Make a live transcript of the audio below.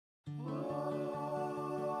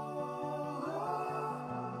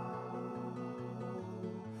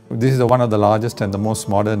This is one of the largest and the most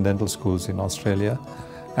modern dental schools in Australia,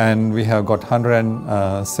 and we have got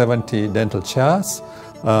 170 dental chairs,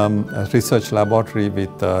 a research laboratory with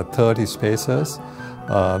 30 spaces,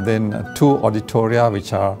 then 2 auditoria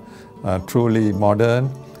which are truly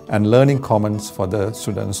modern, and learning commons for the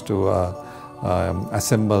students to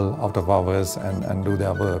assemble out of hours and do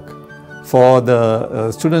their work. For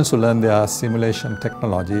the students who learn their simulation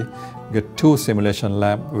technology, we get 2 simulation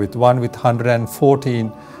labs, with one with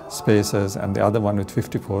 114 spaces and the other one with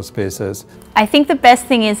 54 spaces. I think the best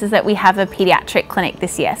thing is that we have a paediatric clinic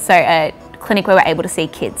this year, so a clinic where we're able to see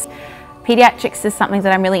kids. Paediatrics is something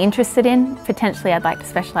that I'm really interested in. Potentially I'd like to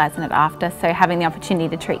specialise in it after, so having the opportunity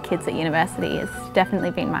to treat kids at university has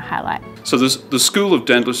definitely been my highlight. So the School of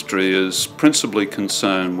Dentistry is principally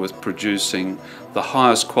concerned with producing the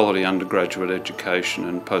highest quality undergraduate education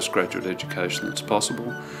and postgraduate education that's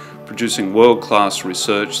possible, producing world-class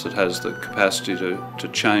research that has the capacity to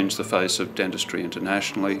change the face of dentistry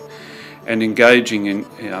internationally, and engaging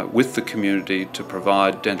with the community to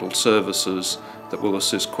provide dental services that will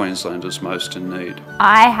assist Queenslanders most in need.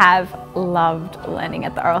 I have loved learning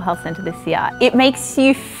at the Oral Health Centre this year. It makes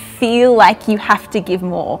you feel like you have to give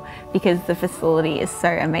more because the facility is so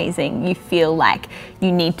amazing. You feel like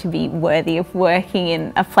you need to be worthy of working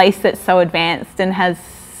in a place that's so advanced and has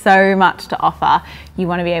so much to offer. You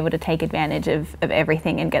want to be able to take advantage of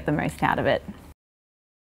everything and get the most out of it.